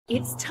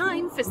It's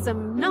time for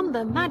some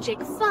number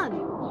magic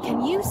fun.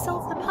 Can you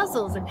solve the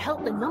puzzles and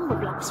help the number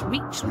blocks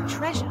reach the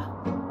treasure?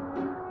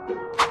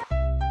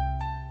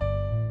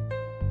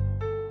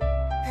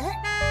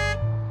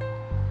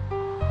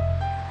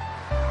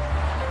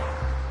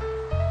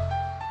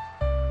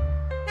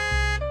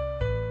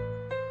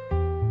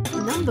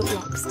 Number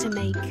blocks to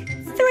make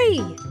 3.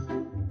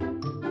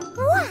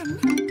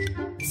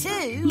 1, 2.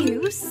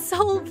 You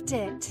solved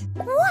it.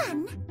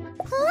 1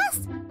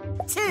 plus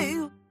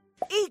 2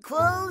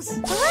 equals 3.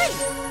 3.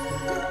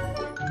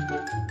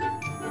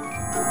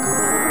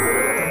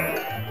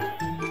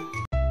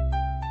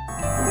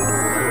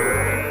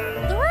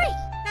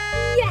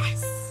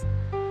 Yes!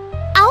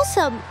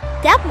 Awesome!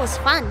 That was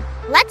fun.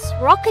 Let's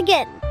rock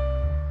again.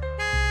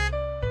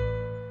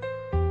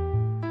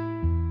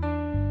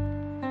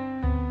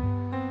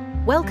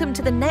 Welcome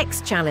to the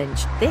next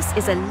challenge. This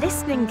is a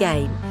listening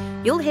game.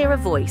 You'll hear a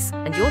voice,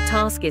 and your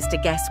task is to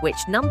guess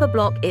which number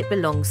block it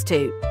belongs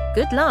to.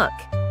 Good luck!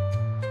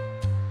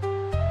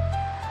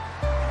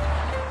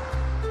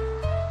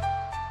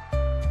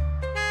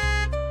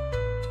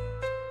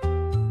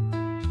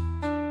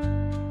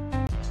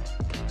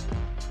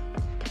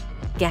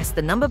 Guess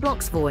the number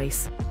block's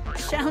voice.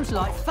 Sounds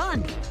like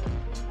fun.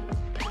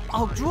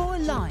 I'll draw a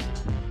line.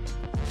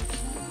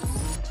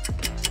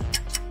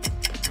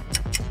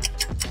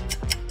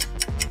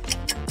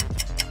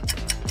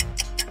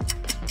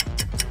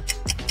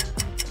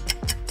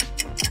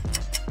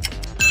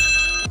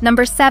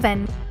 Number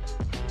 7.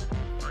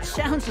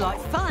 Sounds like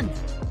fun.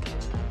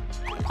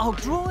 I'll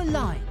draw a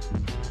line.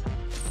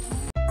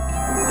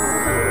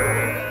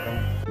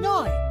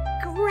 9.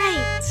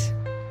 Great!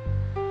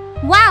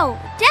 Wow,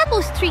 that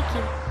was tricky.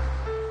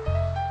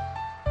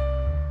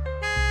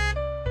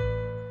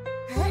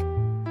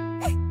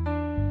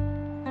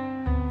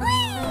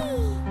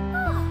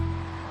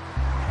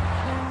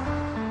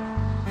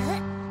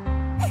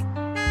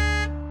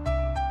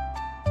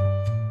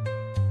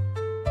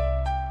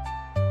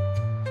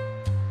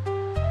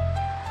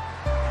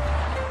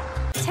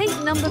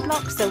 Take number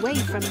blocks away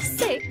from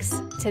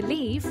 6 to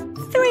leave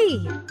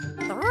 3.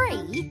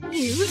 3?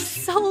 You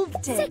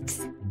solved it.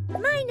 6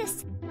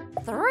 minus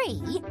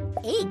 3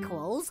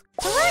 equals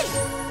 3.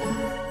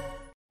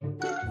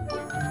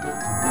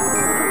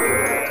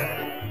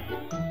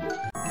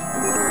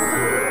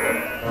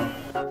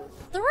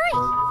 3.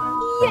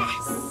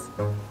 Yes!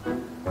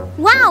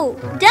 Wow,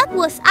 that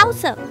was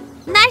awesome.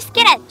 Nice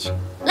catch.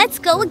 Let's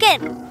go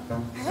again.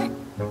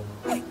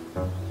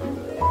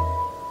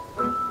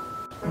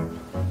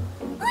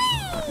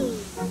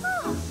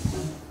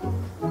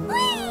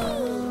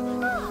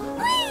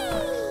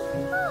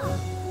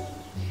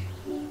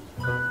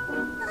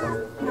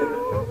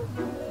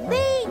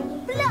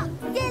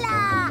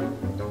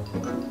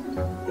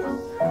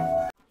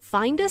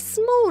 Find a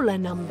smaller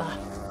number.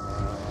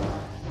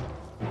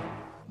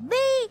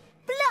 Me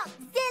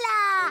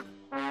Blockzilla!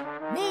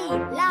 Me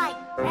like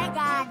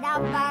bigger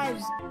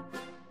numbers.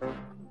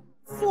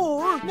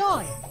 4,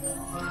 9.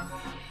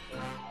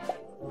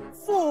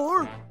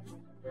 4.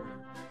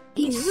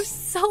 You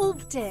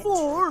solved it.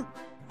 4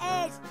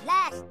 is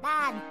less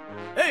than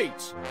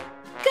 8.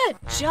 Good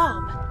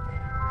job.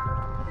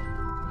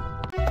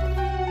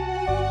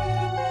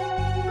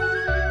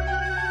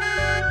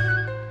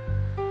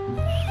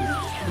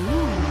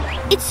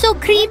 It's so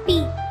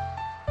creepy.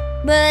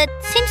 But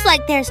seems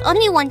like there's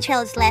only one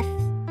challenge left.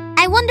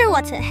 I wonder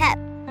what's ahead.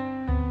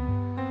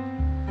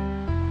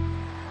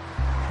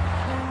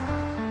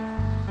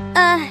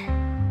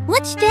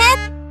 What's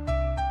that?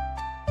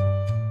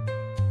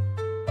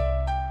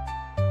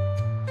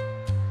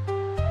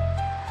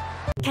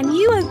 Can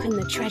you open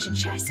the treasure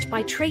chest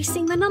by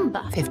tracing the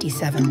number?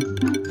 57.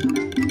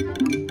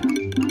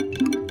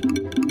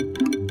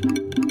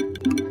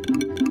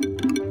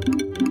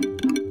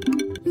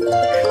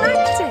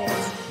 Cracked it!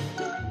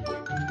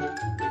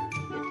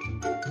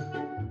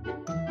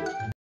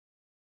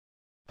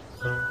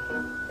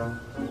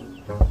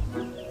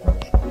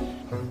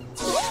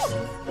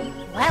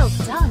 Well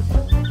done!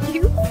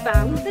 You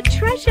found the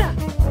treasure!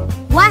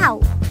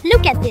 Wow,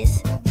 look at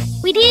this.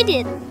 We did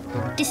it.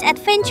 This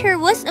adventure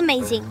was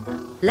amazing.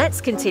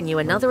 Let's continue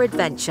another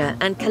adventure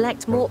and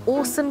collect more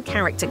awesome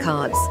character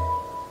cards.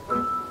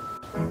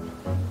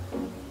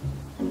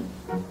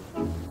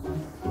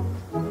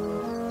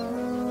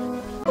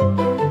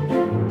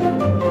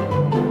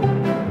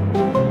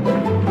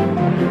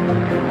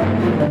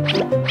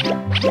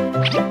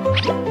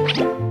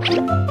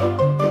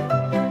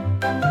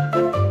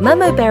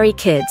 Momoberry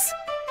Kids.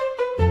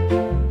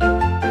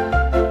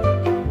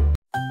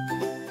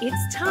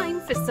 It's time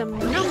for some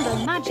number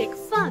magic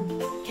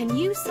fun. Can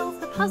you solve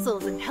the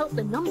puzzles and help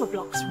the number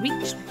blocks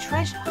reach the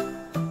treasure?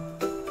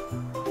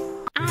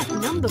 Add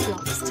number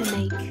blocks to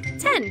make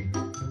 10.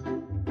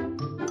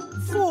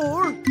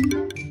 4.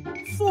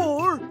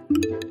 4.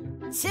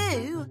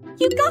 2.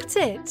 You got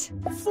it!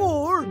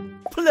 4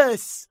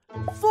 plus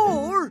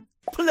 4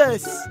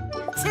 plus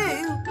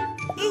 2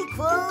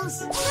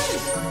 equals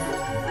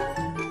 3.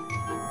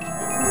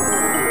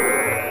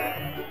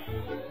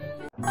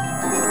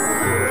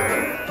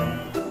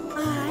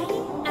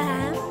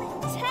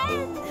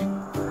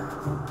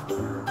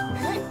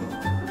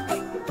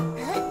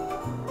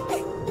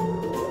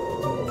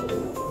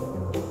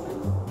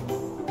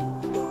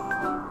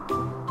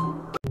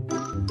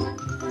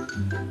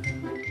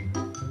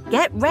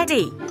 Get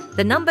ready!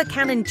 The Number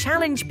Cannon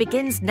Challenge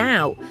begins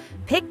now.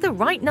 Pick the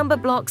right number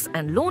blocks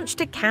and launch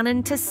to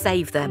cannon to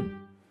save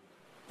them.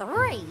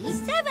 3,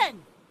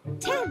 7,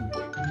 10,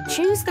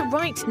 Choose the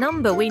right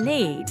number we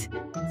need. 7.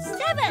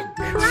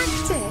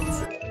 Cracked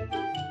it!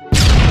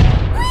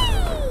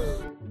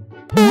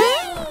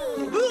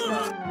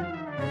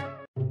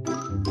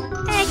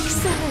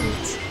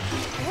 Excellent!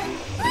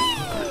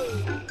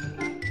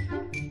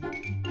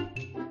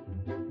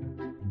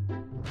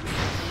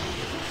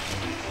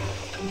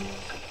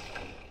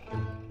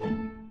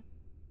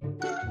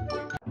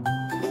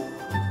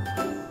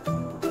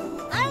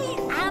 I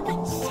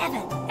am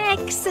 7.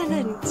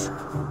 Excellent!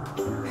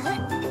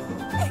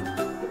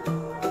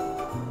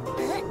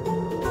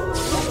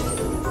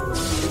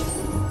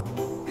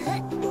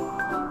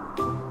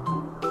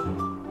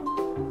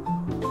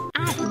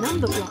 Add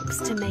number blocks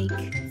to make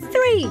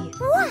 3.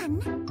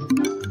 1,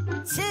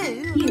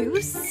 2.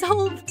 You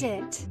solved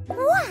it!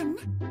 1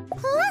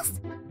 plus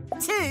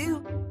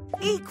 2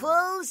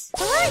 equals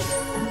 3.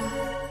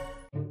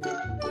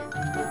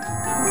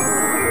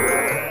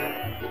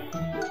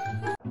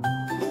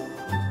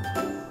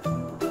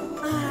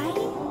 I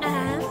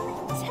am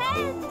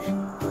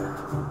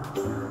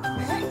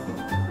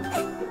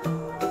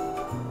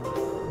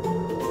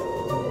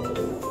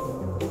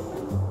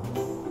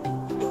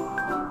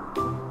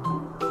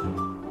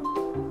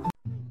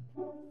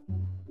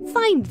 10.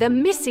 Find the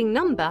missing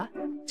number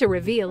to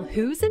reveal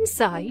who's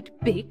inside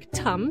Big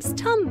Tum's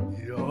tum.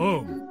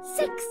 Yum.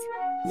 6,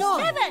 9.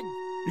 7.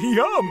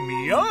 Yum,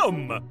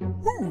 yum.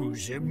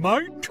 Who's in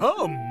my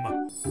tum?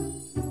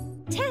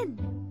 10.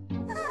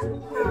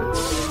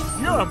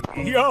 Yum,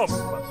 yum.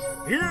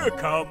 Here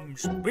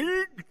comes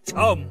Big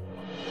Tum.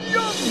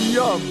 Yum,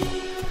 yum.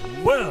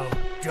 Well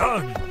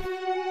done.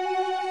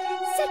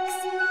 6,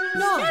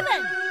 9. 7.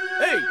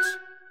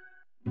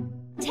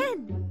 8.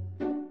 10.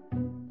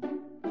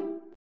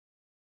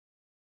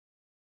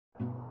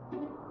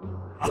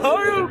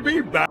 I'll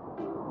be back.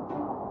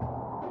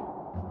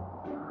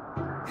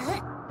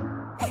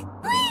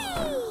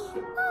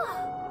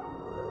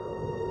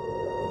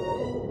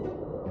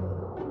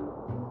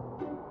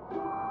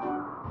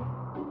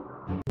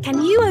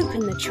 Can you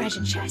open the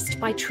treasure chest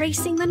by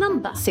tracing the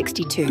number?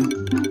 62.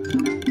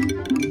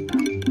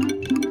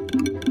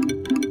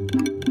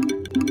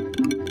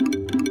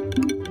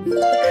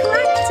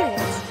 Cracked it!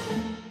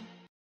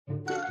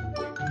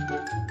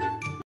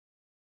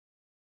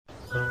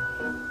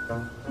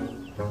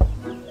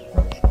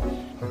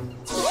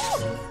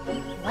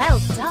 Well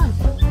done!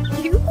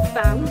 You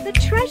found the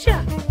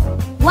treasure!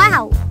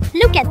 Wow,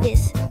 look at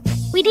this.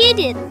 We did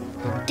it.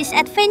 This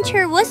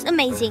adventure was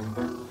amazing.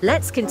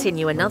 Let's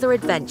continue another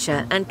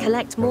adventure and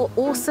collect more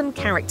awesome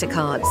character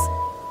cards.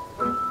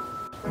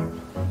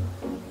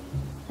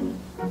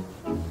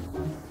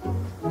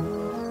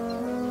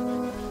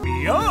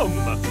 Yum.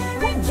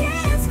 Who's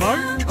in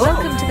my tum?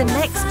 Welcome to the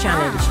next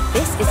challenge.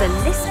 This is a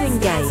listening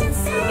game.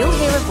 You'll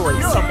hear a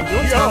voice and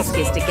your task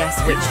is to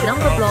guess which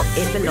number block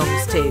it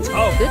belongs to.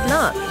 Good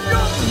luck!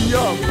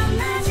 Yum,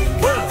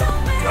 yum. Well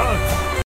done.